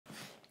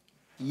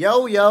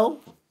Yo, yo.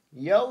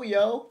 Yo,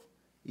 yo.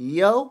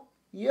 Yo,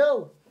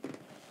 yo.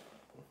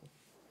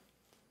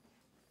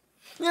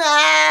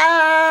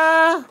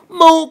 Ah,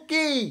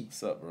 Mookie.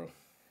 What's up, bro?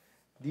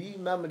 Do you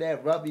remember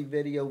that rugby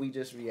video we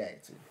just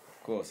reacted to?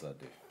 Of course I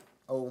do.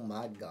 Oh,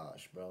 my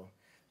gosh, bro.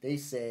 They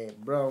said,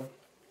 bro,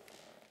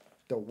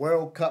 the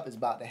World Cup is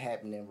about to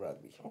happen in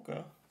rugby.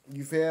 Okay.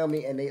 You feel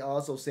me? And they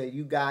also said,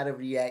 you got to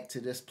react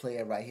to this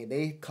player right here.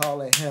 They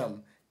calling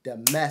him the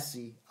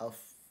Messi of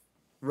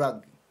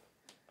rugby.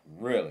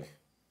 Really?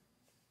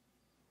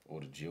 Or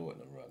the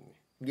Jordan of rugby?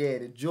 Yeah,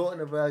 the Jordan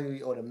of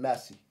rugby or the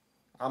Messi.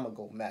 I'm going to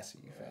go Messi.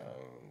 You feel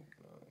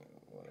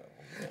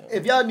me?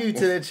 If y'all new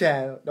to the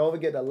channel, don't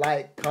forget to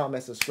like,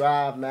 comment,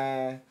 subscribe,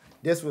 man.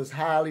 This was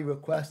highly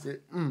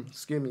requested.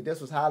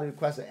 This was highly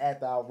requested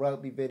after our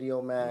rugby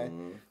video,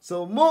 man.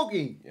 So,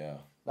 Mookie. Yeah.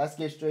 Let's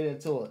get straight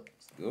into it.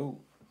 Let's go.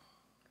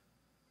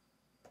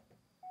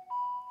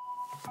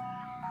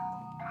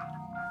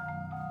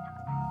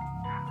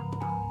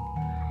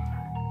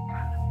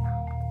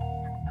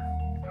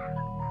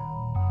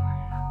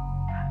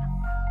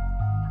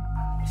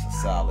 That's a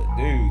solid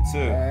dude, too.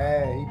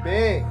 Hey, he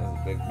big.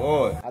 That's a big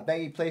boy. I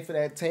think he played for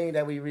that team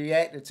that we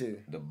reacted to.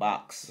 The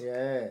box.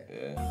 Yeah.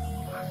 Yeah.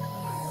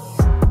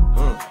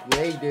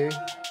 Yeah, he did.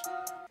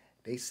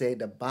 They said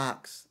the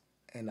box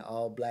and the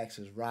All Blacks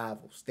is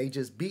rivals. They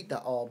just beat the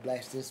All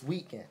Blacks this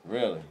weekend.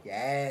 Really?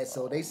 Yeah,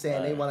 so they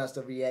saying they want us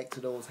to react to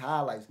those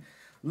highlights.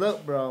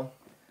 Look, bro,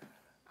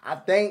 I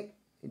think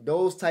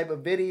those type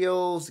of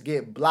videos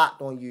get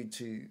blocked on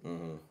YouTube.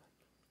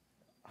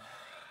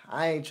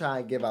 I ain't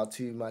trying to give out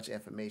too much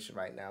information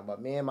right now, but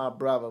me and my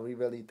brother, we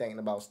really thinking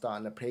about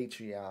starting a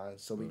Patreon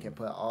so we can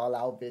put all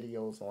our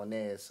videos on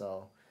there.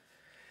 So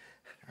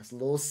that's a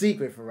little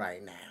secret for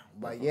right now.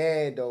 But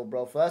yeah, though,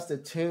 bro, for us to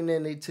tune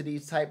into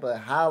these type of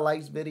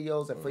highlights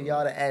videos and for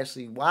y'all to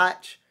actually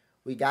watch,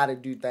 we got to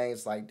do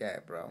things like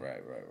that, bro.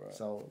 Right.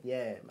 So,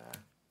 yeah, man.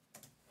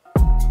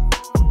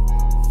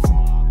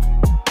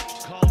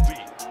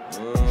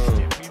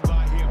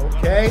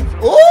 Okay.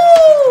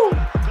 Ooh!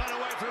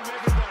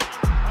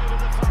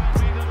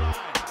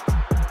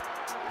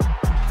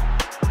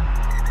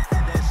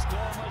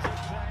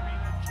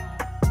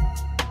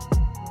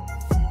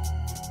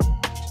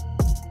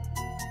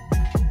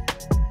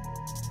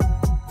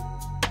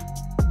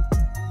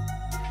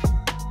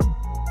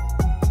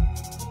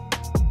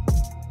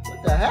 What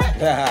the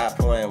heck?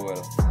 Playing with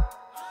him.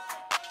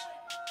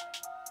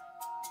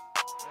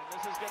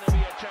 This is going to be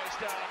a chase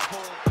down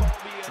for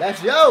Colby.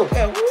 That's yo.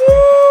 Yeah, woo!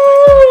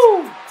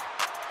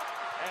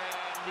 And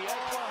the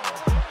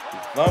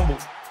Fumble.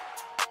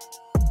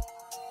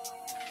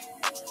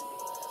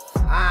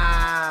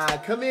 Ah,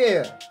 come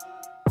here.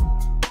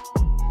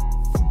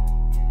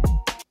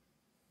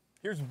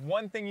 Here's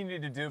one thing you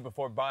need to do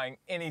before buying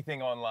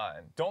anything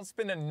online. Don't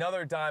spend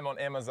another dime on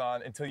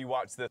Amazon until you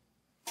watch this.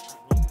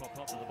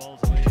 the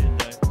ball's away and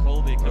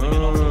Kolbe coming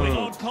in off the wing.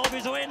 Oh,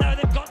 Kolbe's away now.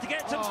 They've got to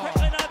get to him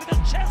quickly now because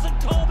Cheslin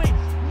Kolbe,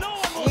 no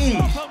one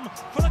will stop him.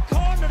 For the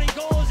corner he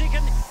goes. He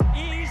can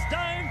ease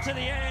down to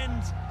the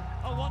end.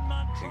 A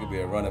one-man. He could be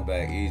a running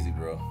back easy,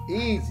 bro.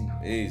 Easy.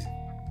 Easy.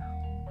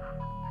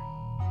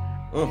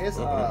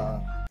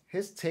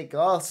 His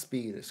takeoff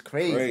speed is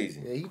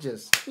crazy. Yeah, he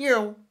just,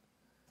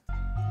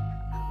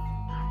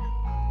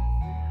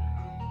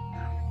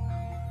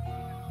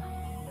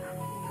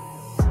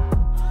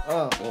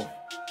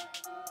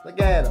 look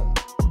at him.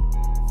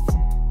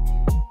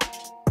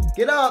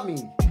 Get off me.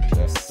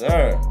 Yes,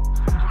 sir.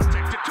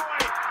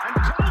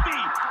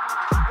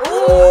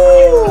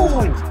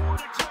 Ooh!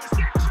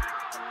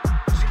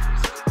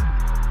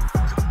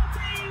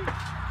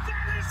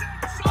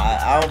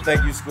 I don't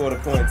think you scored a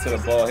point until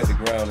the ball hit the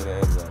ground in the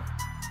end zone.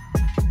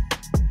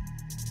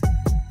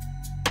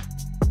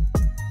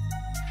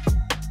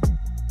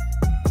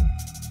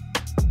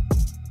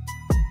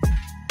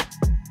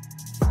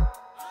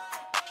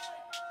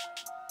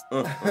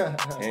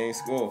 He ain't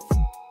score.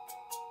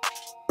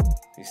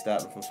 He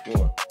stopped him from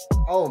scoring.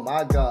 Oh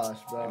my gosh,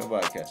 bro. Ain't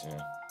nobody catching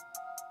him.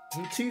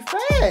 He too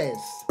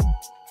fast.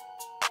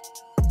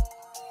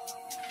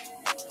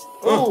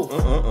 Ooh.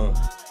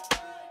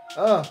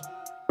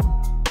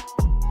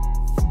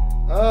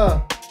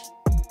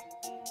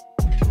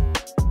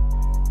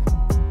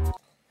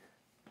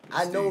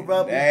 I know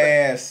rugby.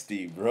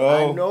 Nasty,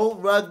 bro. I know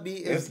rugby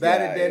is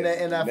better than the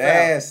NFL.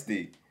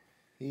 Nasty.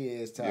 He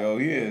is tough. Yo,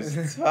 he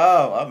is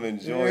tough. I've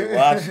enjoyed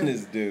watching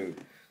this dude.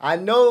 I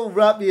know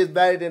rugby is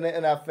better than the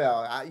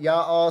NFL.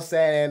 Y'all all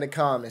saying it in the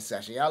comment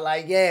section. Y'all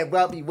like, yeah,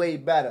 rugby way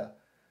better.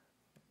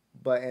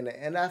 But in the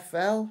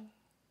NFL,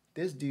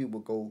 this dude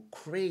will go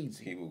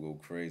crazy. He will go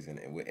crazy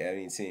with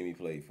any team he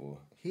played for.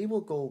 He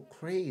will go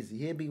crazy.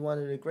 He'll be one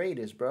of the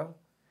greatest, bro.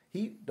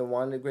 He the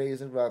one of the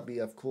greatest in rugby,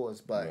 of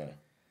course. But,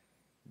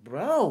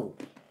 bro,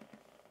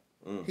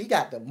 he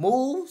got the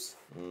moves.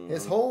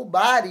 His whole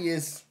body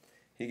is...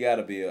 He got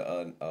to be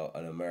an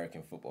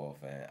American football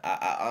fan.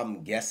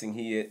 I'm guessing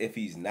he is. If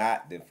he's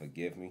not, then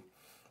forgive me.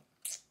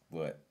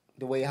 But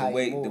the way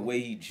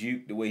he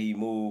juke, the way he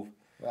move,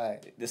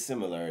 right? The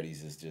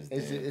similarities is just there.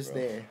 It's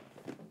there.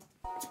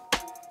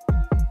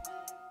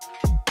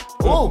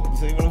 Oh,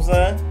 see what I'm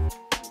saying?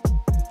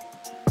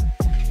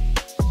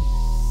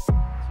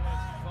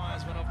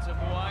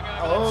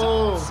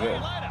 Oh. See you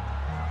later.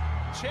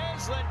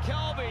 Cheslin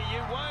Kolbe,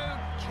 you won't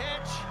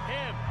catch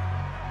him.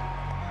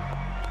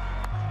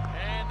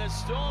 And the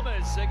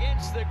Stormers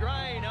against the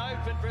grain,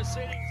 open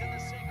proceedings in the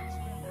second.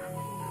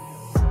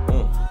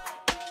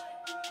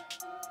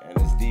 And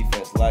his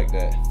defense like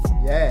that.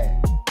 Yeah,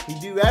 he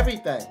do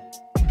everything.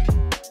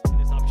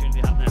 This opportunity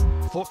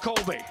happening for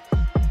Kolbe.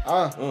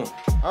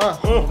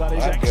 That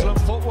is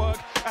excellent footwork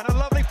and a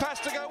lovely pass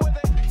to go with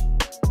it.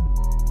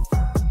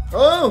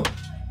 Oh.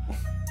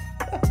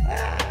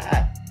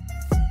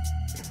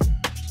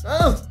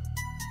 Oh.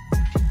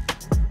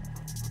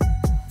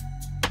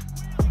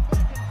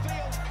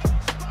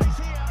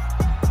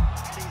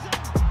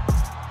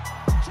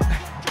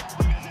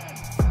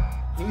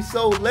 He's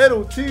so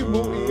little too,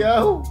 mookie,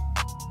 yo.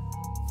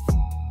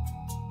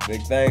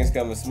 Big things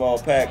come in small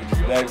packages,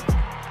 baby.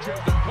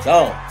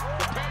 Gone.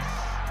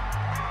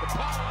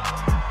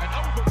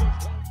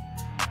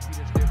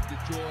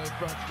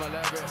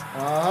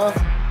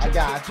 I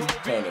got you.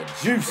 Turn the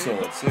juice on,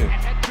 too.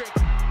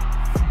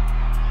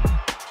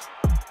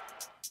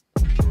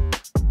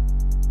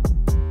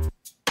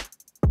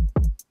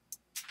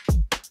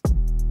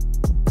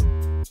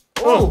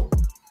 Oh.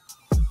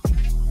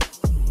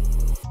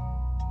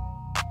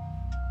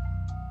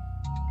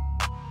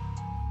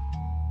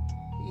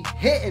 He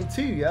hitting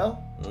too, yo.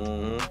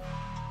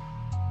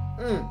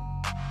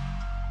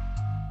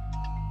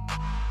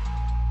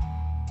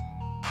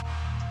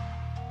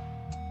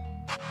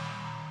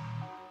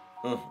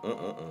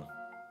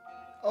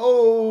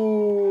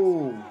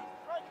 Oh.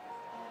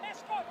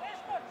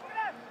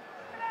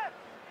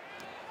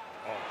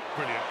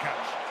 Brilliant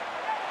catch.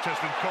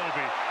 Cheslin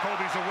Kolbe.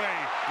 Kolbe's away.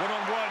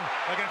 One-on-one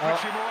against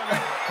Richie Moanga.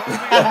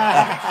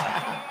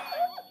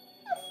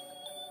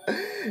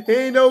 He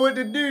ain't know what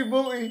to do,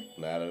 boy.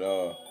 Not at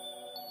all.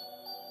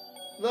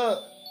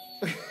 Look.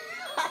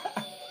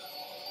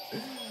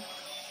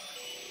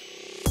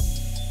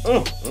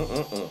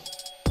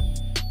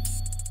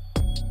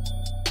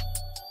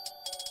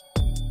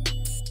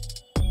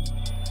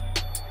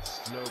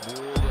 Slow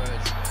ball,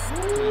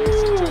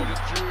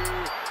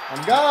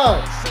 I'm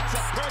gone. sets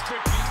up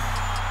perfectly.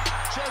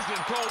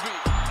 Cheslin Kolbe.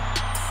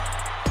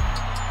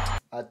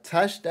 A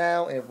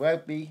touchdown in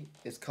rugby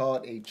is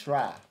called a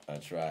try. I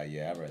try,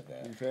 yeah, I read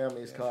that. You feel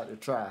me? It's called a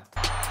try.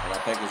 And I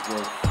think it's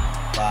worth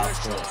 5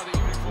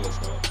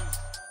 points.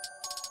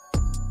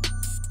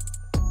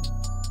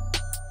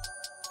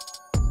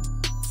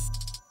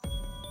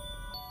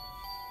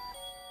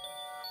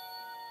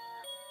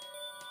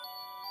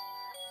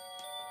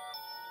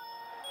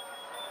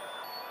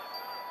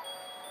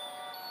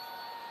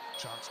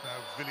 Chance now.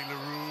 Vinny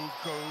LaRue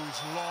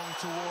goes long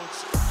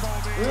towards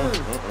Kolbe.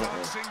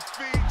 Bouncing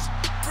feet.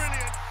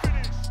 Brilliant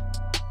finish.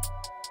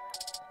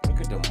 Look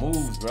at the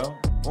moves, bro.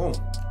 Boom.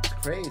 It's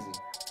crazy.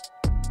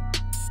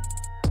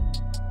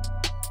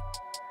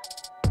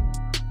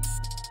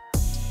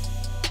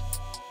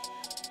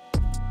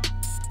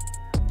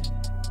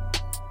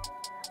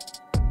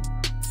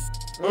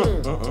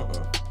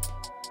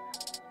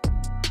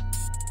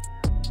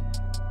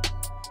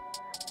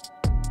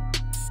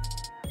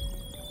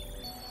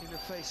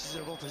 Faces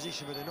of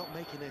opposition, but they're not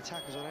making their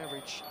tackles on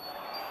average.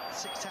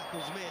 6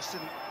 tackles missed,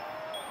 and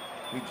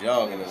We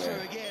jogging in so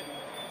there. again.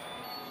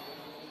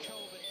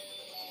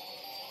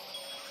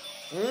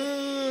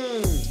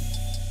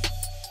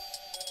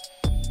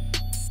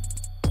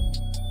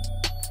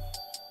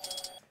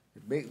 The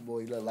big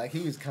boy looked like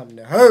he was coming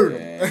to hurt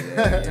him.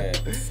 Yeah.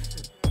 Is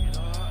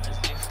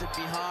lifted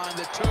behind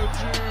the toe.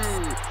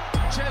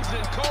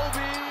 Cheslin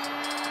Kolbe.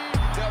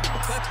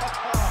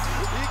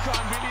 He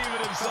can't believe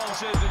it himself,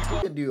 Cheslin You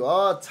Kolbe. can do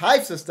all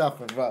types of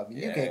stuff in rugby.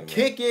 You Yeah, can man.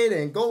 kick it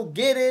and go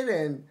get it,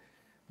 and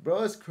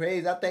bro, it's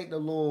crazy. I think the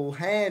little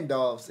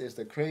handoffs is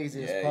the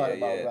craziest part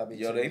about rugby.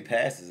 Yo, too. they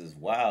passes is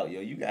wild.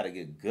 Yo, you gotta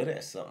get good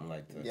at something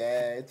like this.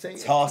 Yeah, it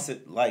takes. Toss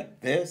it like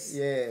this.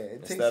 Yeah, it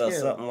takes Instead of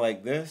skill. something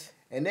like this.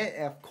 And then,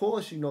 of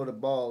course, you know the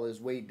ball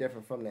is way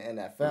different from the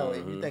NFL. If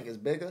Mm-hmm. you think it's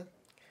bigger,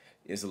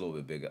 It's a little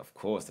bit bigger. Of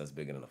course, that's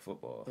bigger than a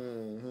football.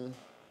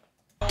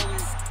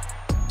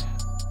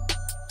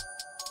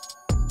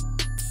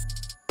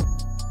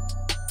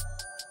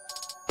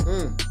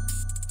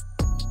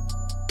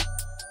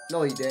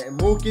 No, he didn't.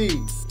 Mookie.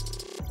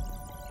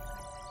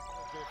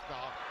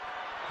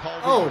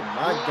 Oh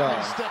my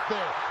God. Step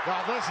there.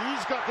 Now this,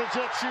 he's got the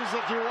jet shoes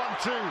that you want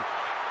to.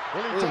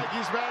 Will he take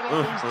his man on?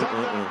 He's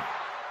done that.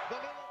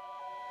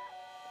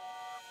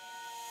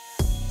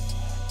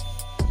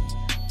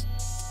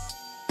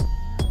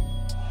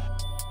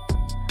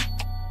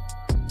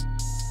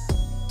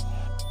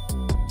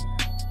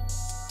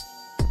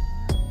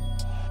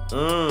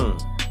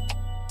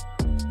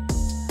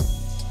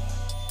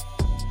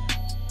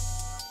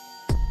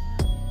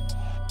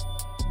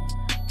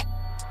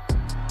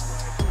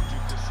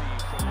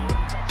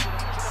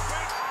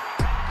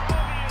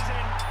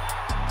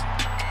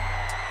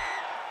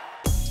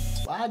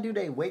 Why do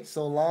they wait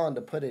so long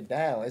to put it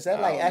down? Is that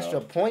I like don't extra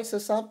know. points or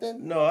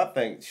something? No, I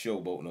think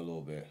showboating a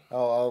little bit.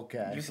 Oh,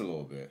 okay. Just a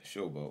little bit.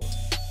 Showboat.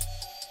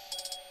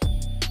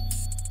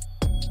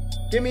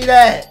 Give me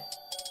that.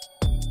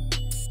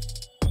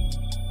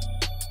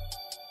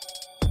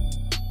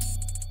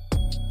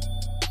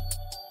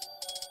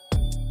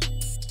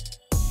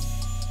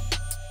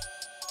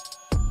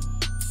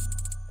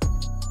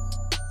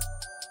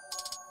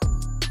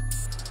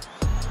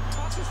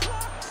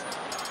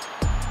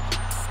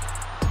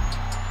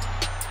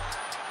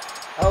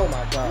 Oh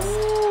my God.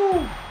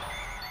 Ooh.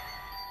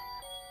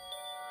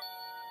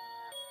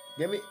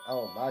 Give me.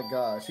 Oh my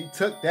God. She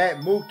took that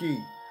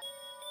mookie.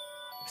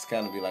 It's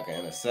kind of be like an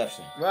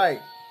interception.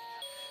 Right.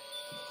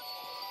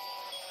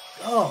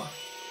 Oh.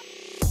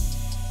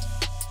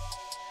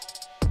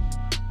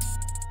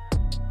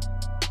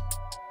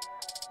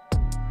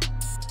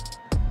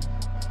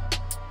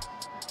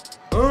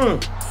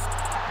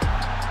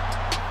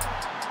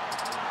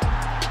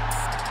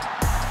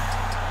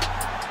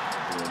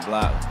 Good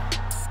block.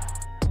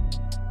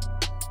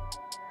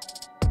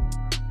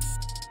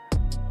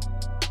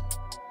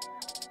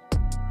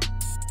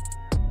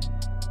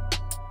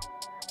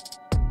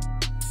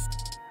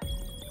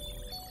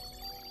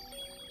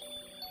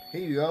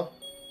 Here you go.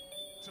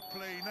 To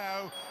play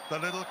now, the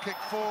little kick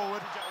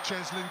forward.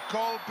 Cheslin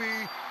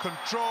Kolbe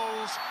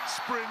controls,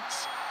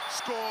 sprints,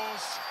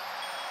 scores.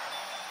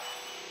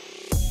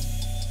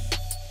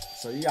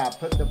 So you gotta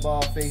put the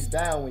ball face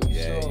down when you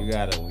Yeah, score. you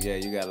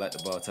gotta let the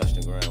ball touch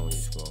the ground when you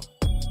score.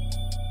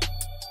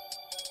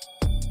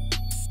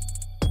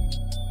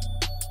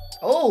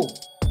 Oh.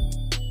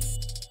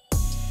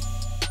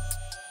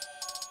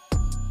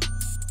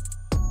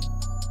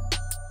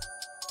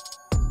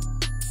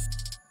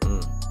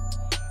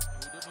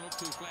 Didn't look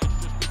too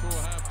flash just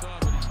before half-time,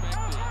 but he's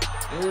back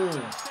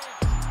there.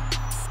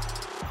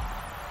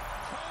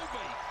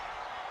 Kolbe.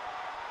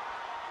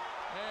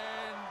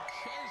 And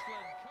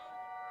Cheslin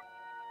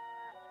Kolbe.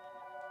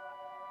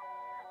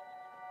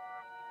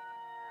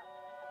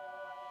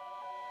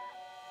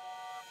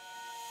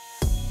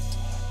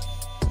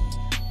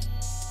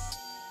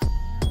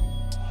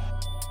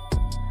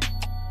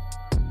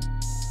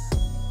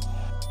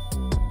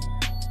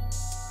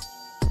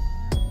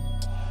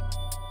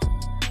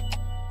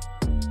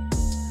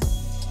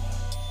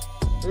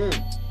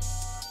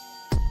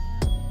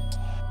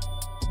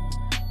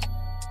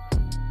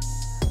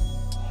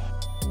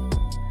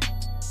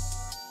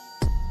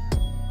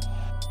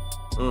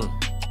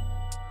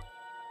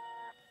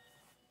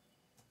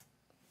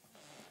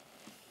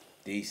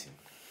 Decent.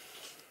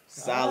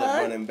 Solid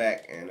Alright. running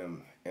back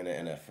in the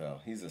NFL.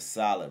 He's a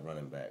solid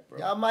running back, bro.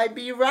 Y'all might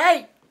be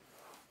right.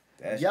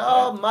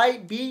 Y'all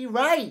might be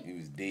right. He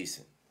was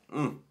decent.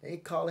 They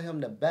calling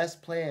him the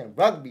best player in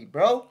rugby,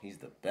 bro. He's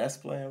the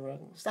best player in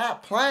rugby.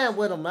 Stop playing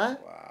with him, man.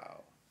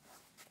 Wow.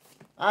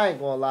 I ain't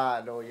gonna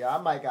lie though, y'all.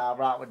 I might gotta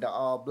rock with the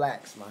All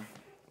Blacks, man.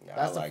 Yeah,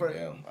 That's I the like first-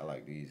 them. I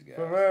like these guys.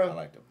 For real? I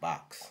like the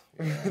box.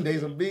 Yeah. They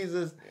some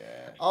beezers.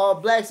 Yeah. All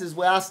Blacks is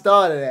where I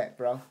started at,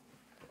 bro.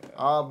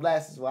 All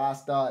Blacks is where I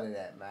started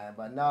at, man.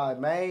 But no,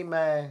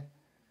 man,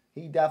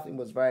 he definitely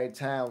was very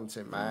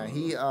talented, man.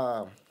 He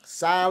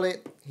solid.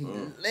 He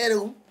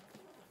little.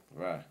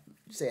 Right.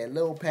 You said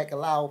little pack a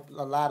lot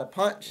of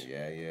punch.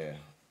 Yeah.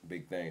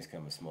 Big things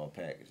come in small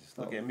packages.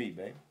 Look at me,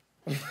 baby.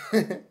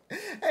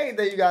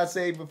 Anything you gotta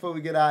say before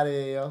we get out of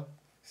here, yo?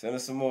 Send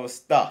us some more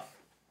stuff.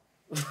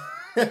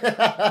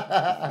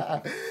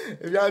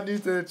 If y'all new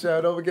to the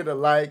channel, don't forget to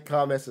like,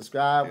 comment,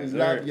 subscribe. Yes, We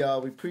love sir.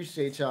 y'all. We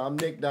appreciate y'all. I'm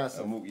Nick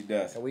DUNSON. Mookie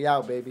Dunson. And we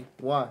out, baby.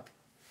 One.